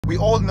We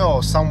all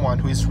know someone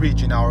who is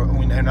rich in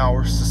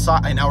our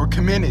society, in our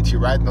community,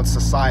 right? Not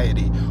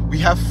society. We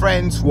have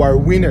friends who are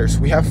winners.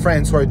 We have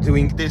friends who are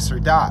doing this or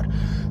that.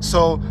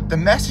 So the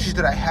message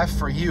that I have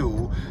for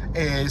you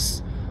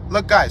is,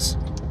 look guys,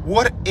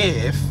 what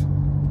if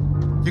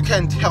you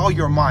can tell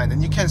your mind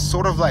and you can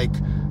sort of like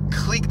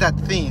click that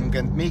thing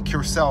and make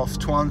yourself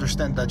to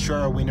understand that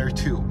you're a winner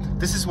too.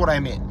 This is what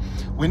I mean.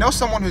 We know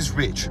someone who's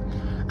rich,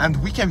 and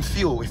we can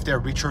feel if they're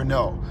rich or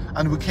no,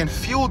 and we can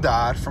feel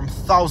that from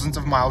thousands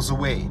of miles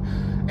away.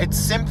 It's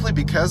simply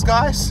because,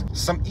 guys,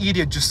 some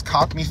idiot just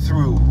caught me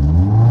through,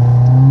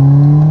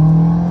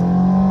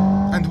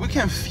 and we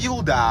can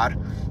feel that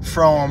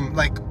from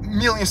like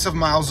millions of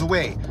miles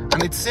away.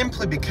 And it's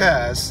simply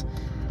because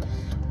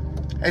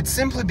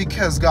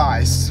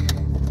guys,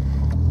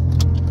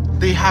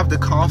 they have the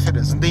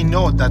confidence and they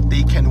know that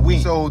they can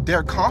win. So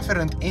they're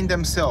confident in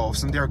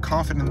themselves and they're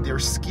confident in their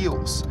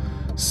skills.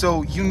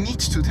 So you need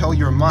to tell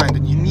your mind,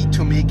 and you need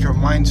to make your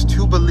mind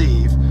to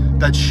believe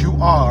that you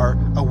are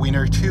a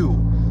winner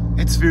too.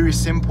 It's very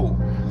simple.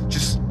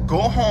 Just go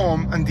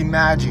home and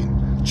imagine.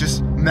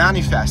 Just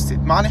manifest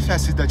it.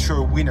 Manifest it that you're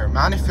a winner.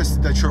 Manifest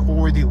it that you're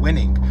already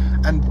winning.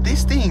 And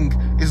this thing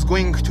is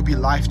going to be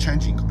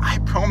life-changing. I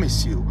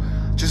promise you.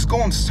 Just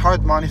go and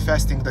start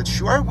manifesting that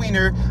you are a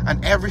winner,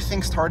 and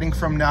everything starting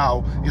from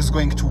now is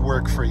going to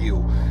work for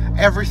you.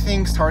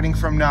 Everything starting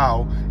from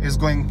now is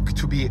going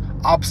to be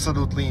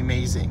absolutely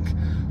amazing.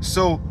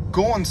 So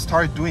go and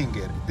start doing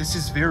it. This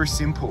is very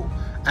simple,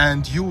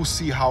 and you will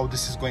see how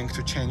this is going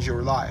to change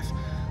your life.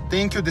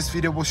 Thank you. This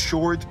video was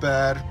short,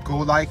 but go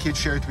like it,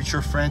 share it with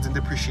your friends, and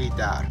appreciate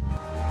that.